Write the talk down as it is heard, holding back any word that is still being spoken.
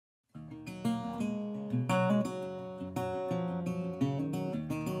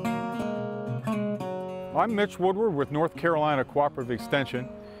I'm Mitch Woodward with North Carolina Cooperative Extension,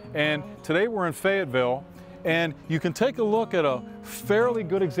 and today we're in Fayetteville, and you can take a look at a fairly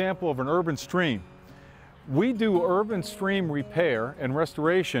good example of an urban stream. We do urban stream repair and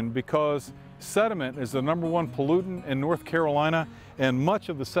restoration because sediment is the #1 pollutant in North Carolina, and much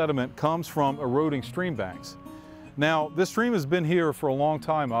of the sediment comes from eroding stream banks. Now, this stream has been here for a long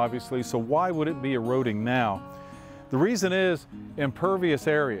time, obviously, so why would it be eroding now? The reason is impervious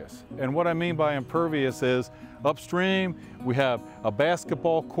areas. And what I mean by impervious is upstream, we have a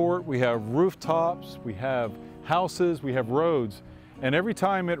basketball court, we have rooftops, we have houses, we have roads. And every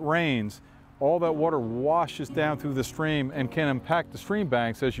time it rains, all that water washes down through the stream and can impact the stream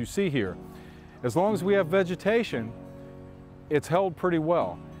banks, as you see here. As long as we have vegetation, it's held pretty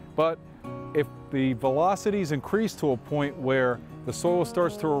well. But if the velocities increase to a point where the soil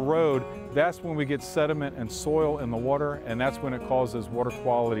starts to erode, that's when we get sediment and soil in the water, and that's when it causes water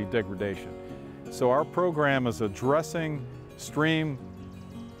quality degradation. So our program is addressing stream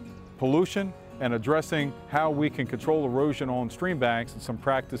pollution and addressing how we can control erosion on stream banks and some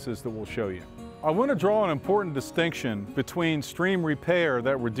practices that we'll show you. I want to draw an important distinction between stream repair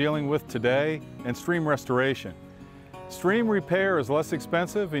that we're dealing with today and stream restoration. Stream repair is less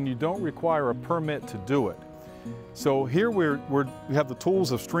expensive and you don't require a permit to do it. So here we have the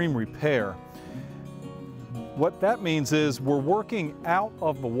tools of stream repair. What that means is we're working out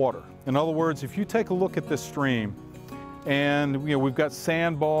of the water. In other words, if you take a look at this stream and we've got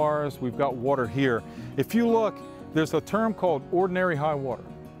sandbars, we've got water here. If you look, there's a term called ordinary high water.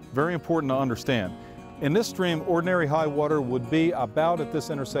 Very important to understand. In this stream, ordinary high water would be about at this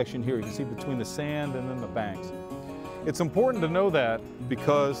intersection here. You can see between the sand and then the banks. It's important to know that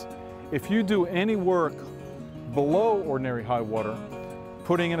because if you do any work below ordinary high water,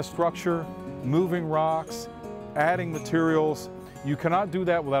 putting in a structure, moving rocks, adding materials, you cannot do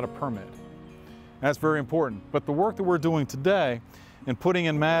that without a permit. That's very important. But the work that we're doing today in putting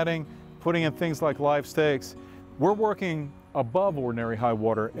in matting, putting in things like live stakes, we're working above ordinary high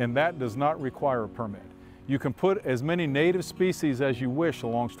water, and that does not require a permit. You can put as many native species as you wish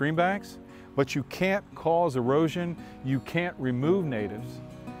along stream banks, but you can't cause erosion, you can't remove natives,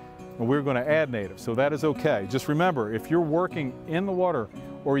 and we're going to add natives, so that is okay. Just remember, if you're working in the water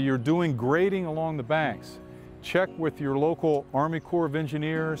or you're doing grading along the banks, check with your local Army Corps of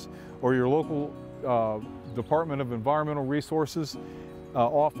Engineers or your local Department of Environmental Resources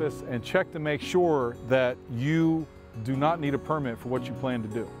office and check to make sure that you do not need a permit for what you plan to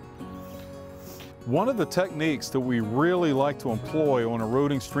do. One of the techniques that we really like to employ on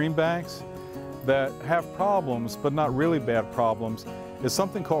eroding stream banks that have problems, but not really bad problems, is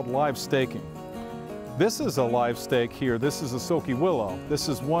something called live staking. This is a live stake here. This is a silky willow. This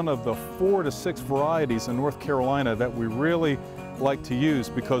is one of the 4 to 6 varieties in North Carolina that we really like to use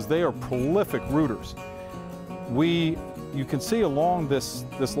because they are prolific rooters. You can see along this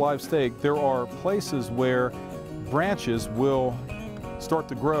live stake, there are places where branches will start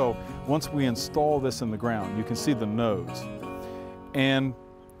to grow once we install this in the ground. You can see the nodes. And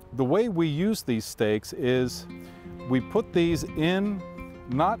the way we use these stakes is we put these in,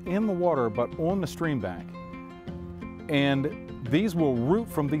 not in the water, but on the stream bank. And these will root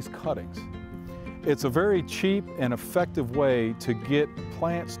from these cuttings. It's a very cheap and effective way to get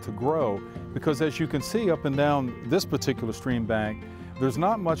plants to grow because as you can see up and down this particular stream bank, there's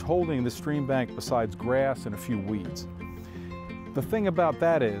not much holding the stream bank besides grass and a few weeds. The thing about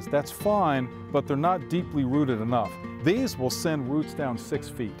that is, that's fine, but they're not deeply rooted enough. These will send roots down 6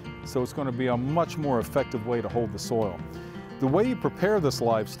 feet, so it's going to be a much more effective way to hold the soil. The way you prepare this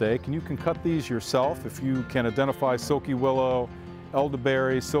live stake, and you can cut these yourself if you can identify silky willow,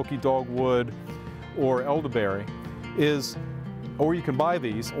 elderberry, silky dogwood, or elderberry, or you can buy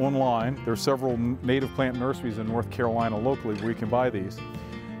these online. There are several native plant nurseries in North Carolina locally where you can buy these.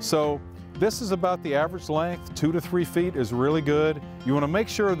 So this is about the average length, 2 to 3 feet is really good. You want to make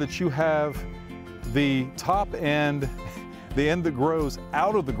sure that you have the top end, the end that grows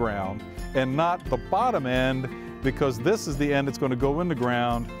out of the ground, and not the bottom end, because this is the end that's going to go in the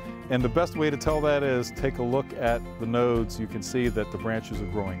ground. And the best way to tell that is take a look at the nodes. You can see that the branches are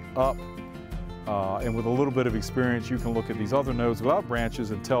growing up. And with a little bit of experience, you can look at these other nodes without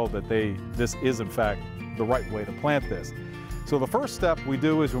branches and tell that this is in fact the right way to plant this. So the first step we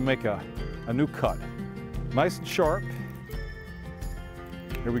do is we'll make a new cut. Nice and sharp.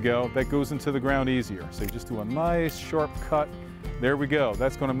 Here we go. That goes into the ground easier. So you just do a nice sharp cut. There we go.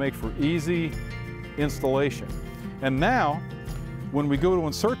 That's going to make for easy installation. And now, when we go to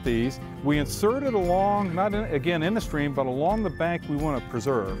insert these, we insert it along, not in, again in the stream, but along the bank we want to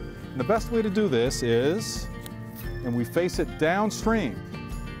preserve. And the best way to do this is, and we face it downstream.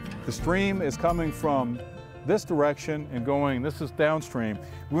 the stream is coming from this direction and going, this is downstream.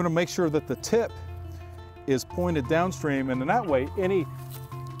 We want to make sure that the tip is pointed downstream, and in that way, any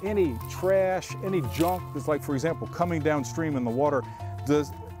trash, any junk that's, like, for example, coming downstream in the water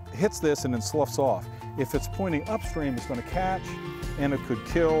hits this and then sloughs off. If it's pointing upstream, it's going to catch and it could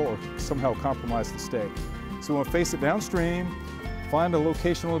kill or somehow compromise the steak. So we'll face it downstream, find a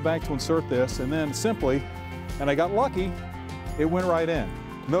location on the bank to insert this, and then simply, and I got lucky, it went right in.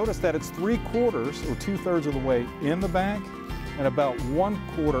 Notice that it's 3/4 or 2/3 of the way in the bank and about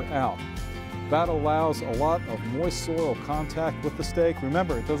 1/4 out. That allows a lot of moist soil contact with the steak.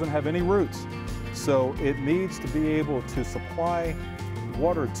 Remember, it doesn't have any roots, so it needs to be able to supply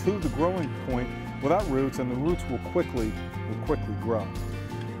water to the growing point without roots, and the roots will quickly grow.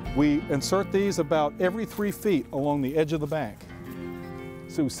 We insert these about every 3 feet along the edge of the bank.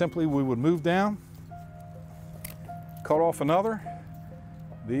 So simply we would move down, cut off another.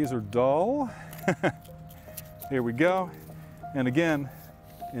 These are dull. Here we go. And again,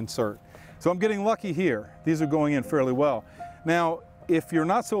 insert. So I'm getting lucky here. These are going in fairly well. Now, if you're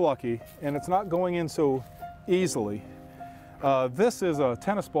not so lucky and it's not going in so easily, this is a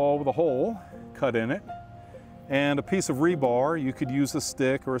tennis ball with a hole cut in it and a piece of rebar. You could use a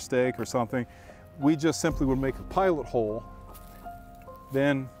stick or a stake or something. We just simply would make a pilot hole.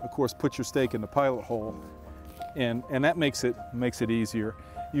 Then, of course, put your steak in the pilot hole, and that makes it easier.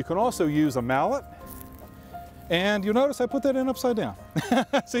 You can also use a mallet, and you'll notice I put that in upside down.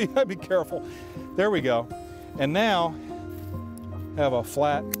 So you gotta be careful. There we go. And now, have a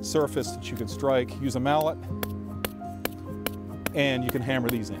flat surface that you can strike. Use a mallet, and you can hammer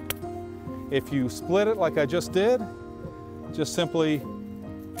these in. If you split it like I just did, just simply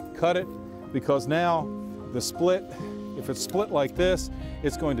cut it, because now the split, if it's split like this,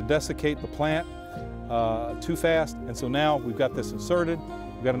 it's going to desiccate the plant too fast. And so now we've got this inserted,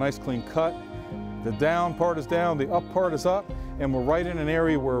 we've got a nice clean cut. The down part is down, the up part is up, and we're right in an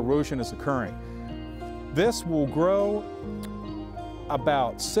area where erosion is occurring. This will grow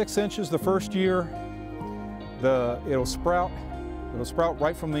about 6 inches the first year. It'll sprout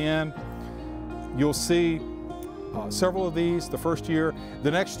right from the end. You'll see several of these the first year.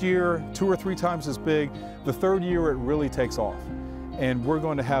 The next year, 2 or 3 times as big. The third year, it really takes off. And we're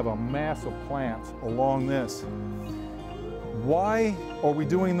going to have a mass of plants along this. Why are we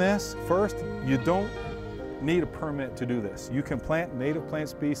doing this? First, you don't need a permit to do this. You can plant native plant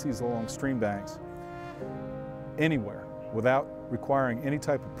species along stream banks anywhere without requiring any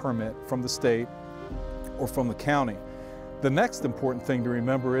type of permit from the state or from the county. The next important thing to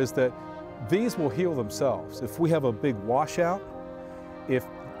remember is that these will heal themselves. If we have a big washout, if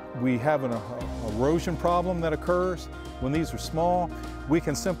we have an erosion problem that occurs when these are small, we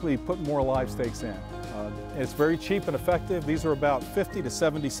can simply put more live stakes in. It's very cheap and effective. These are about 50 to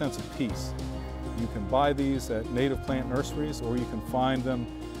 70 cents a piece. You can buy these at native plant nurseries, or you can find them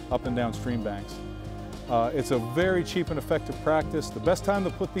up and down stream banks. It's a very cheap and effective practice. The best time to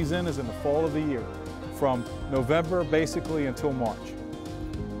put these in is in the fall of the year, from November basically until March.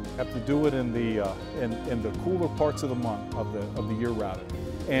 You have to do it in the cooler parts of the month, of the year rather,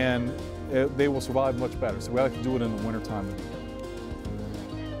 and they will survive much better. So we like to do it in the winter time of the year.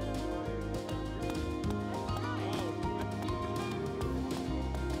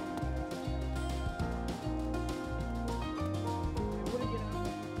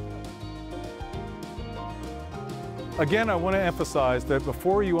 Again, I want to emphasize that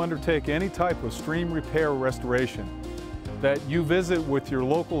before you undertake any type of stream repair or restoration, that you visit with your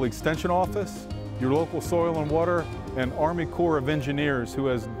local extension office, your local soil and water, and Army Corps of Engineers, who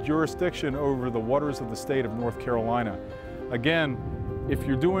has jurisdiction over the waters of the state of North Carolina. Again, if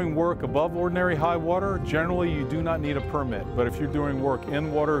you're doing work above ordinary high water, generally you do not need a permit, but if you're doing work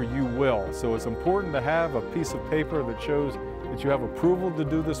in water, you will. So it's important to have a piece of paper that shows that you have approval to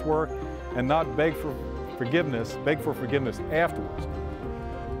do this work, and not beg for forgiveness afterwards,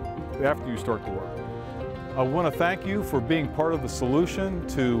 after you start the work. I want to thank you for being part of the solution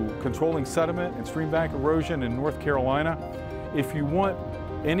to controlling sediment and stream bank erosion in North Carolina. If you want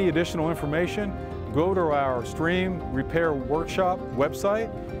any additional information, go to our Stream Repair Workshop website.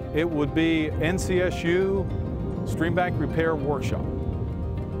 It would be NCSU Stream Bank Repair Workshop.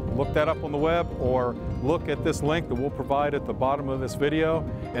 Look that up on the web, or look at this link that we'll provide at the bottom of this video.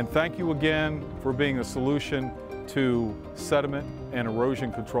 And thank you again for being a solution to sediment and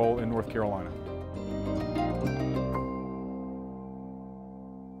erosion control in North Carolina.